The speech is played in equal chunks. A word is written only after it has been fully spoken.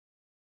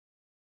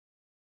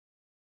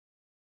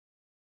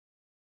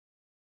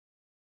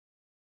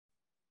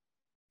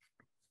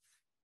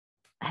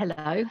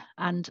Hello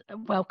and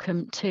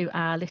welcome to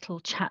our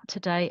little chat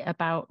today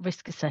about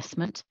risk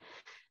assessment.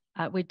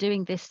 We're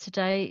doing this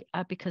today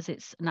because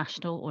it's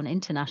National or an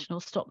International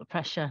Stop the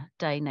Pressure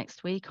Day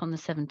next week on the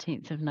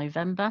 17th of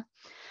November.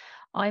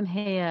 I'm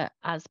here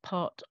as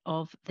part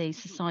of the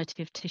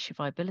Society of Tissue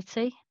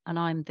Viability, and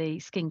I'm the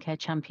Skincare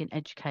Champion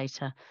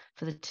Educator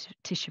for the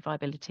Tissue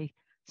Viability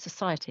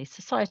Society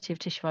of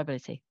Tissue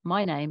Viability.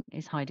 My name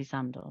is Heidi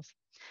Sandoz.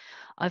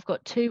 I've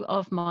got two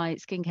of my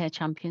skincare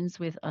champions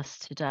with us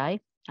today,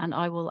 and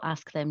I will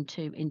ask them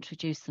to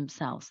introduce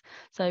themselves.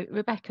 So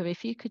Rebecca,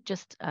 if you could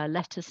just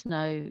let us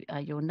know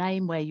your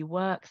name, where you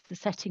work, the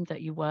setting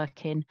that you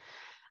work in,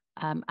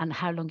 and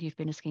how long you've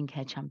been a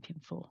skincare champion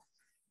for.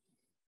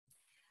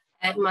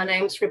 My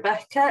name's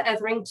Rebecca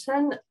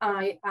Etherington.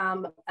 I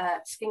am a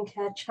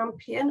skincare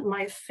champion.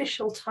 My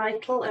official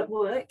title at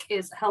work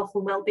is Health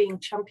and Wellbeing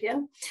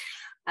Champion.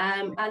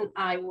 And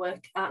I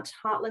work at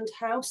Heartland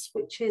House,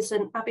 which is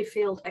an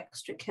Abbeyfield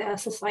Extra Care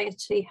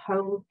Society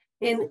home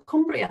in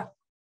Cumbria.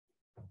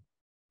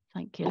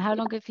 Thank you. How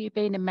long have you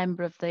been a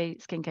member of the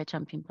Skincare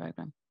Champion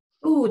programme?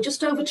 Oh,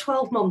 just over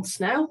 12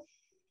 months now.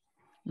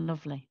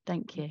 Lovely,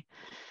 thank you.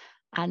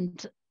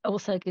 And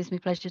also it gives me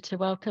pleasure to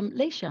welcome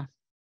Leesha.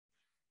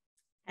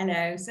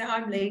 Hello, so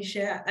I'm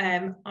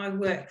Leesha. I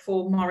work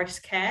for Morris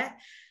Care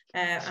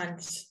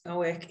and I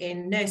work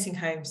in nursing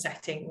home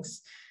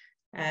settings.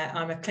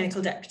 I'm a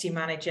clinical deputy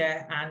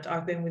manager and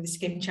I've been with the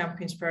Skin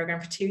Champions programme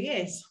for 2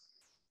 years.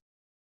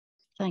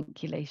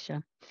 Thank you,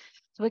 Leesha.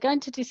 So we're going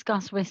to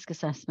discuss risk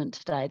assessment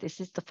today.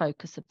 This is the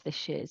focus of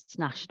this year's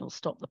National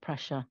Stop the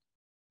Pressure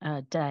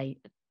Day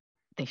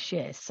this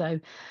year. So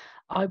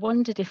I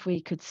wondered if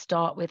we could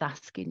start with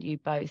asking you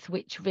both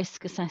which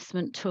risk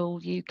assessment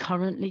tool you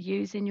currently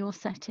use in your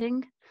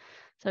setting.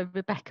 So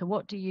Rebecca,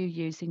 what do you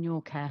use in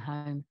your care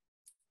home?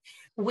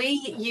 We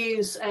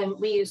use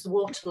the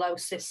Waterlow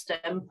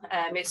system.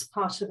 It's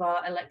part of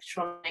our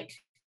electronic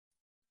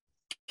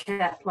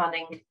care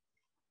planning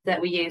that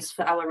we use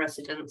for our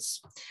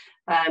residents.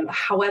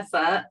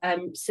 However,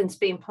 since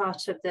being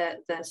part of the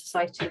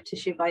Society of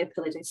Tissue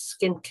Viability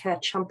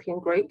Skincare Champion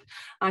Group,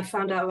 I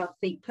found out about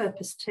the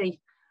Purpose T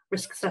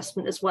risk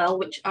assessment as well,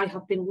 which I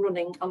have been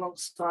running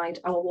alongside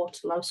our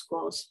Waterlow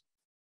scores.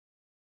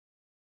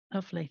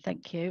 Lovely,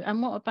 thank you.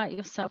 And what about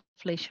yourself,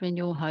 Leesha, in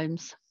your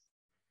homes?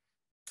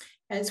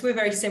 So we're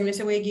very similar.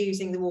 So we're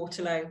using the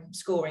Waterlow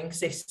scoring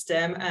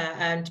system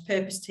and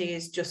Purpose T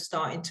is just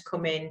starting to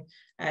come in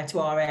to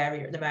our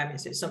area at the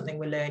moment. So it's something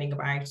we're learning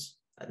about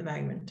at the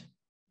moment.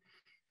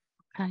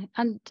 Okay,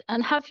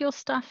 and have your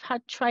staff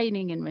had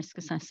training in risk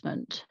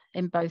assessment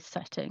in both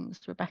settings?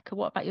 Rebecca,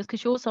 what about yours?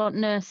 Because yours aren't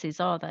nurses,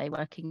 are they,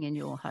 working in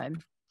your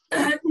home?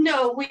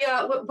 No,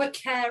 we're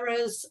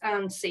carers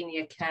and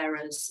senior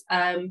carers.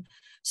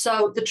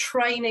 So the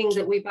training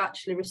that we've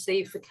actually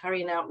received for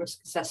carrying out risk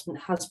assessment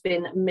has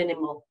been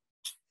minimal.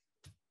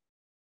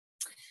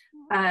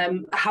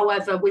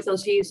 However, with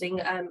us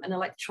using an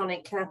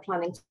electronic care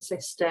planning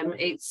system,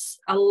 it's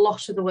a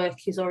lot of the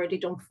work is already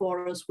done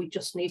for us. We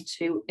just need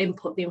to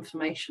input the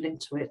information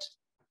into it.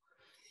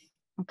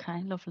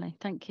 Okay, lovely,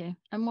 thank you.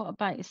 And what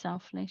about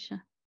yourself,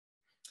 Leesha?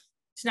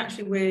 So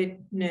naturally, we're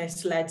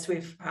nurse-led, so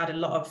we've had a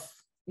lot of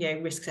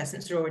risk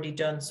assessments are already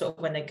done sort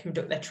of when they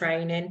conduct their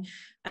training.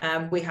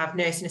 We have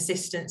nursing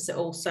assistants that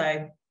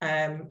also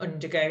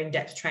undergo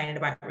in-depth training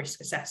about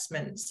risk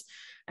assessments.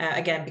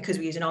 Again, because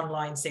we use an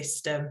online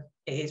system,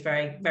 it is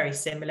very, very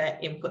similar.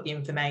 Input the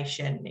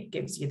information, it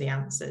gives you the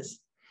answers.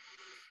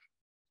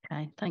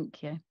 Okay,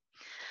 thank you.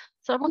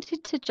 So I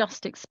wanted to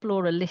just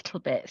explore a little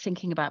bit,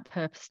 thinking about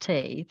Purpose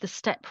T, the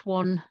step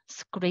 1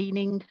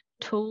 screening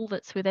tool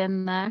that's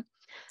within there,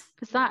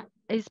 because that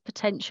is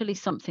potentially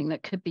something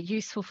that could be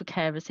useful for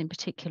carers in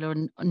particular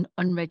and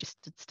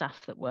unregistered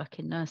staff that work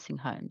in nursing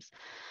homes.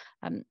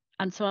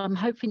 And so I'm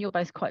hoping you're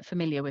both quite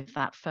familiar with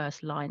that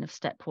first line of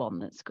step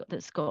 1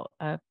 that's got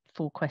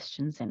 4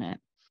 questions in it.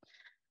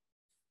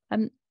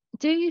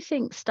 Do you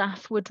think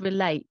staff would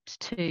relate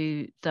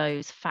to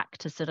those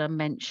factors that are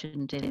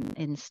mentioned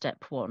in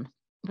step 1?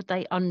 Would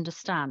they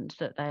understand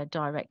that they're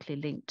directly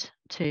linked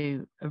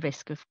to a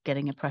risk of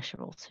getting a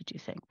pressure ulcer, do you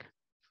think?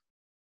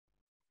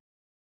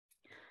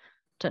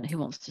 Don't know who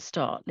wants to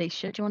start.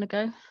 Leesha, do you want to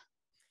go?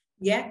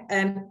 Yeah,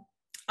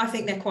 I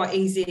think they're quite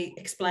easy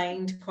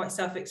explained, quite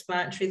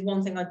self-explanatory. The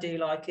one thing I do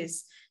like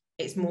is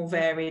it's more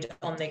varied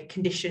on the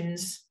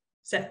conditions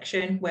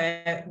section,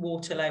 where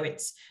Waterlow,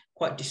 it's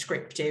quite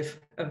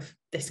descriptive of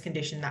this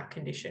condition, that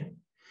condition.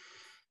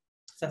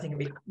 So I think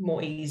it'd be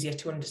more easier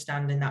to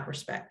understand in that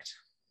respect.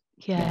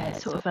 Yeah,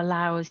 it sort of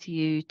allows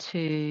you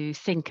to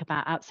think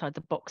about outside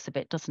the box a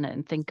bit, doesn't it?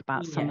 And think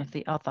about some of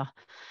the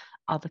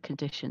other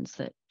conditions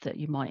that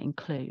you might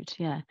include.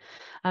 Yeah.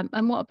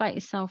 And what about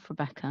yourself,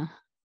 Rebecca?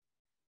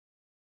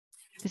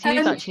 Because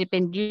you've actually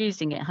been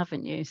using it,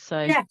 haven't you?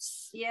 So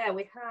yes, yeah,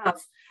 we have.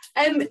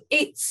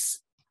 It's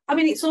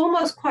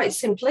almost quite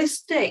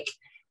simplistic.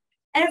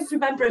 Every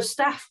member of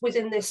staff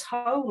within this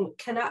home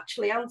can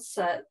actually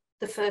answer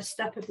the first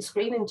step of the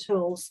screening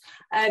tools.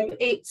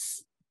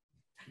 It's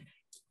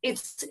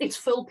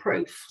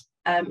foolproof.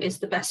 is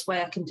the best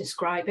way I can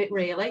describe it,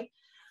 really.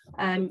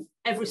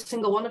 Every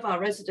single one of our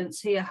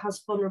residents here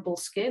has vulnerable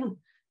skin.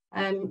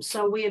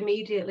 So we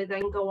immediately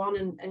then go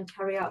on and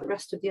carry out the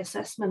rest of the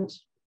assessment.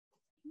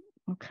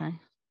 Okay,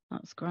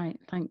 that's great.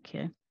 Thank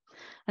you.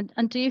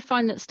 And do you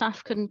find that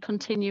staff can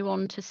continue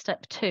on to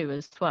step 2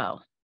 as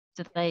well?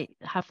 Do they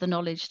have the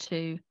knowledge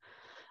to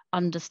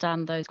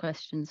understand those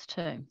questions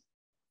too?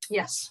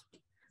 Yes.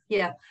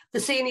 Yeah. The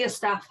senior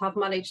staff have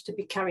managed to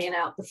be carrying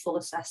out the full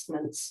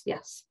assessments.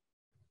 Yes.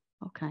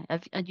 Okay.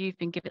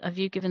 Have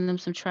you given them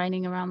some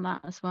training around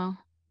that as well?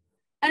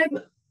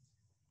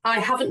 I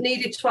haven't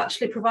needed to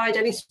actually provide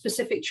any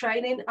specific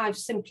training. I've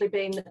simply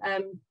been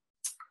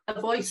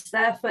a voice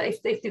there for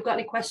if they've got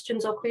any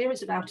questions or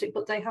queries about it,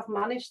 but they have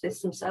managed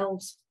this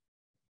themselves.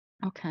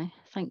 Okay,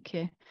 thank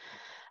you.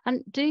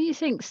 And do you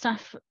think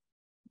staff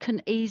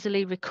can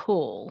easily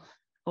recall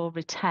or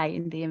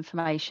retain the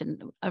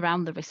information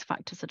around the risk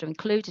factors that are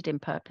included in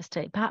Purpose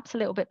T, perhaps a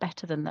little bit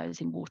better than those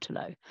in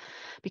Waterloo,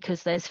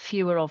 because there's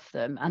fewer of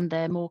them and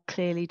they're more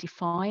clearly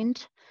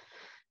defined?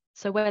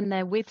 So when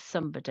they're with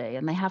somebody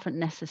and they haven't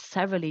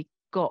necessarily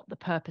got the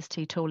Purpose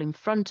T tool in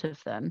front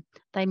of them,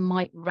 they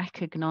might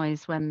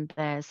recognise when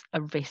there's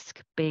a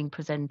risk being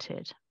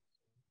presented.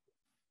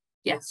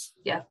 Yes,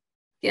 yeah.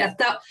 Yeah,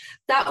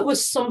 that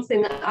was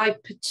something that I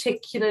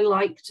particularly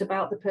liked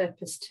about the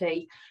Purpose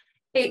T.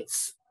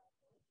 It's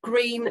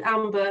green,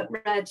 amber,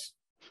 red.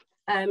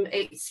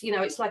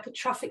 It's like a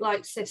traffic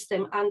light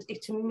system, and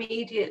it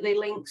immediately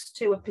links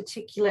to a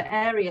particular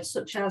area,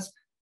 such as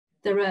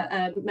there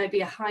are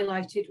maybe a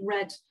highlighted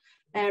red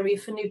area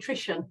for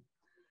nutrition.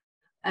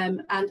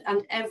 And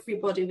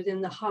everybody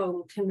within the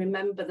home can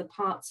remember the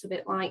parts of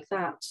it like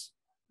that.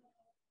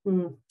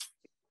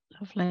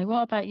 Lovely.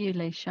 What about you,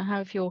 Leesha? How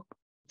have your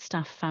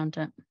staff found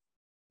it?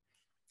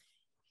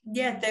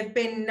 Yeah, they've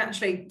been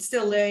naturally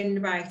still learning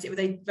about it, but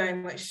they very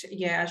much,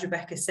 as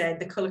Rebecca said,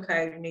 the colour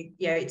code,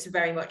 it's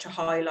very much a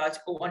highlight.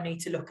 Oh, I need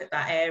to look at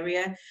that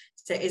area.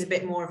 So it is a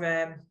bit more of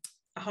a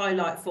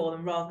highlight for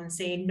them rather than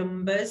seeing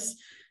numbers,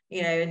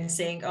 and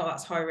seeing, oh,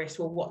 that's high risk.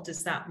 Well, what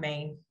does that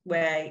mean?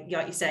 Where,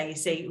 like you say, you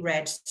see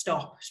red,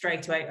 stop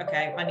straight away.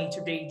 Okay, I need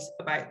to read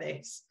about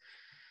this.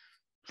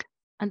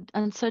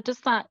 And so does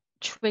that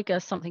trigger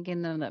something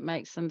in them that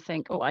makes them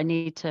think, oh, I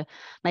need to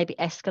maybe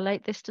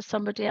escalate this to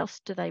somebody else?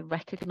 Do they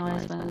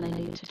recognise when they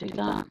need to do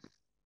that?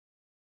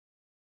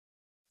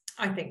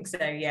 I think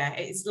so, yeah.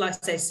 It's like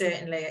I say,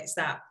 certainly it's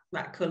that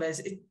colours.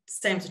 It's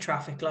same as a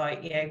traffic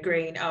light,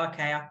 green. Oh,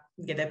 okay,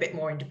 they're a bit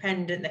more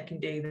independent. They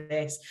can do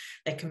this.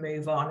 They can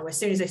move on. As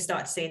soon as they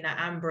start seeing that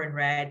amber and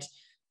red,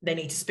 they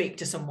need to speak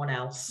to someone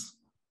else.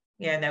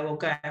 They will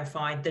go and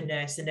find the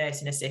nurse, the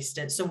nursing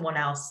assistant, someone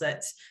else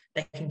that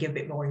they can give a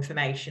bit more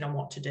information on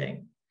what to do.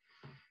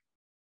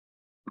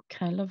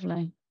 Okay,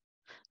 lovely.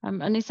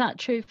 And is that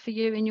true for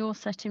you in your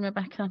setting,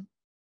 Rebecca?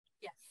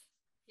 Yes.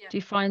 Yeah. Do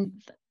you find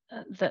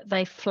that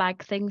they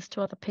flag things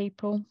to other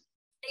people?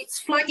 It's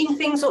flagging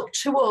things up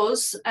to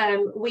us.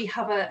 We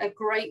have a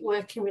great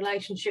working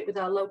relationship with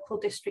our local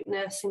district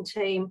nursing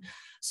team.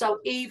 So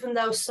even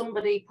though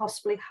somebody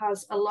possibly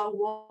has a low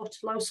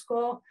Waterloo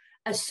score,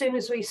 as soon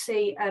as we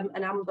see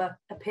an amber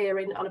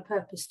appearing on a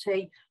Purpose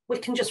T, we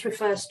can just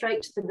refer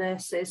straight to the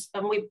nurses,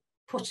 and we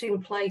put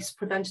in place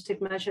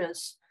preventative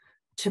measures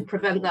to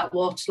prevent that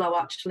Waterloo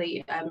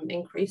actually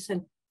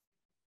increasing.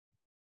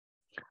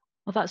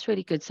 Well, that's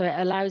really good. So it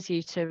allows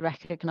you to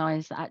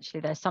recognise that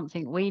actually there's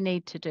something we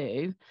need to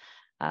do.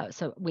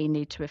 So we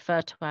need to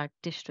refer to our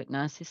district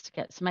nurses to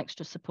get some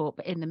extra support.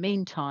 But in the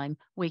meantime,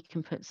 we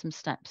can put some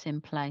steps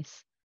in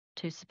place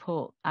to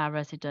support our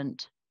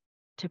resident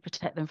to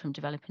protect them from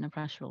developing a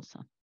pressure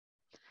ulcer.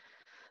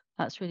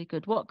 That's really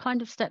good. What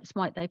kind of steps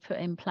might they put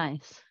in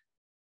place?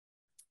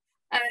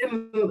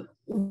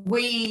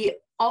 We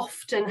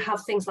often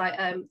have things like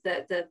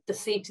the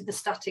seated, the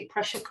static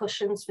pressure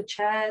cushions for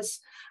chairs.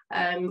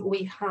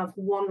 We have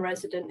one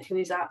resident who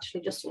is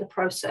actually just in the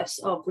process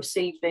of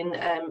receiving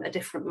a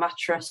different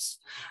mattress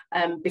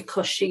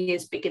because she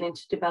is beginning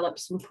to develop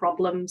some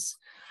problems.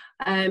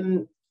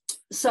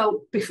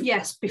 So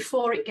yes,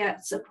 before it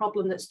gets a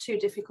problem that's too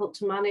difficult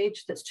to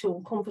manage, that's too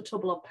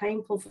uncomfortable or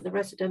painful for the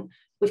resident,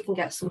 we can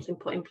get something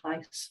put in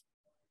place.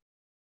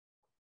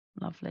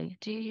 Lovely.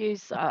 Do you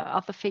use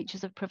other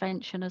features of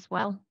prevention as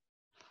well?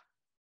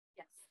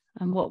 Yes.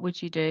 And what would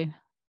you do?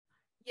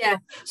 Yeah,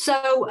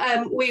 so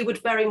we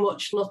would very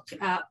much look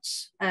at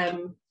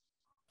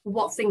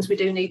what things we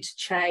do need to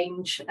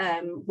change,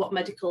 what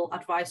medical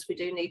advice we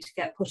do need to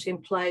get put in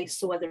place,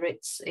 so whether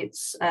it's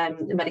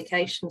the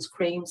medications,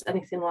 creams,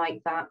 anything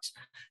like that,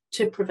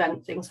 to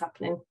prevent things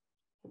happening.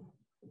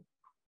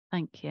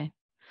 Thank you.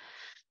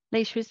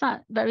 Leesha, is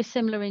that very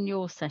similar in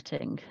your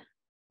setting?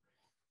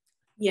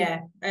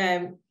 Yeah,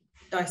 like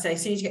I say,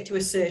 as soon as you get to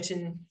a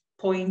certain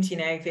point,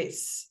 if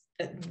it's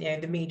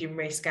the medium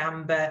risk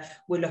amber,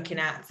 we're looking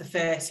at the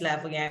first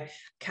level,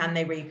 can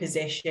they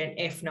reposition?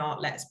 If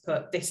not, let's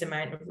put this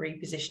amount of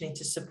repositioning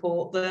to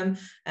support them.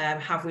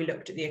 Have we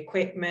looked at the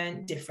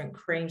equipment, different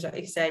creams, like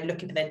you said,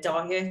 looking at their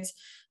diet?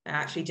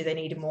 Actually, do they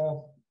need a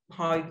more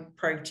high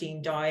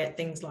protein diet,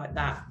 things like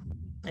that,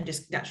 and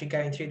just actually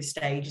going through the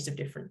stages of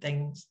different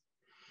things.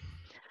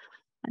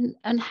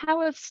 And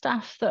how have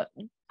staff that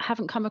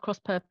haven't come across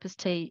Purpose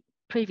Tea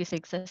previously,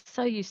 because they're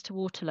so used to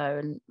Waterloo,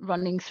 and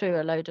running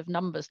through a load of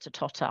numbers to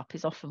tot up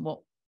is often what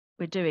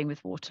we're doing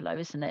with Waterloo,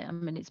 isn't it? I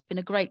mean, it's been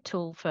a great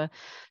tool for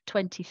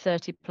 20,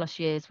 30 plus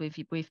years. We've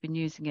been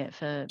using it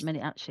for many,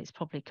 actually it's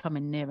probably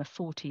coming nearer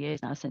 40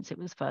 years now since it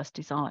was first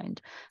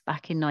designed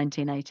back in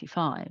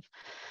 1985.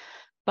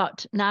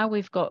 But now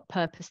we've got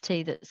Purpose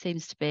Tea that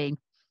seems to be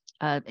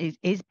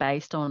is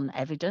based on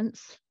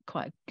evidence,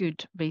 quite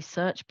good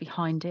research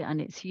behind it and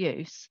its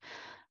use.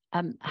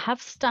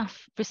 Have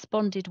staff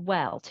responded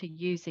well to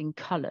using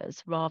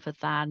colours rather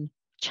than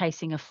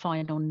chasing a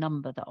final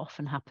number that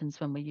often happens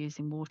when we're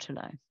using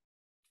Waterloo?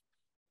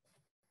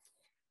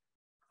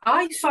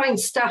 I find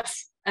staff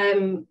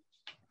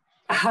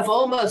have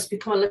almost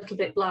become a little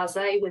bit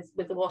blasé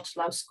with the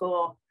Waterloo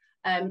score.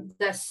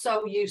 They're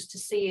so used to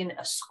seeing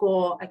a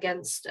score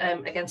against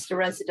a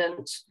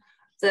resident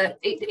that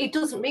it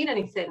doesn't mean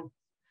anything,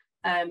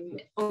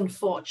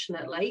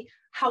 unfortunately.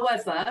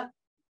 However,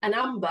 an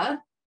amber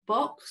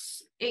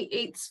box,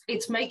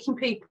 it's making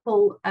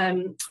people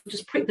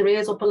just prick their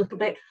ears up a little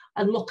bit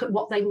and look at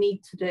what they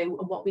need to do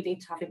and what we need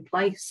to have in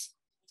place.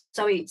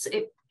 So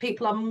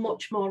people are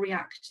much more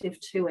reactive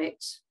to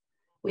it,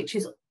 which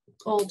is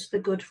all to the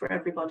good for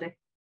everybody.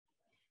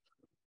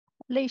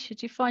 Leesha,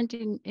 do you find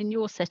in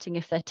your setting,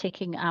 if they're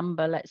ticking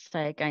amber, let's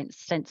say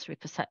against sensory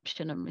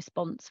perception and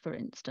response, for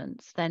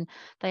instance, then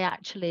they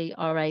actually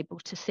are able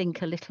to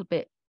think a little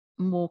bit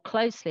more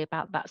closely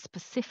about that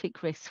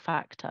specific risk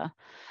factor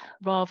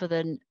rather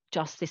than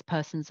just this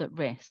person's at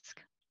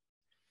risk?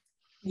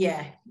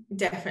 Yeah,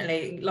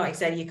 definitely. Like I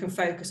said, you can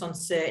focus on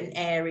certain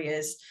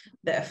areas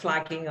that are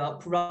flagging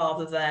up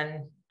rather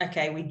than,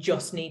 okay, we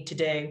just need to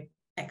do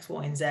X,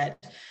 Y, and Z.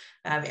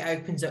 It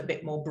opens up a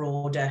bit more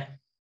broader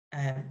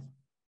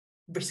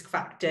risk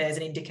factors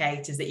and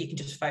indicators that you can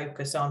just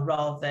focus on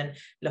rather than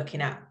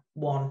looking at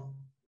one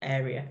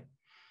area.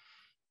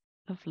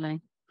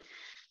 Lovely.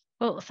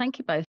 Well, thank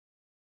you both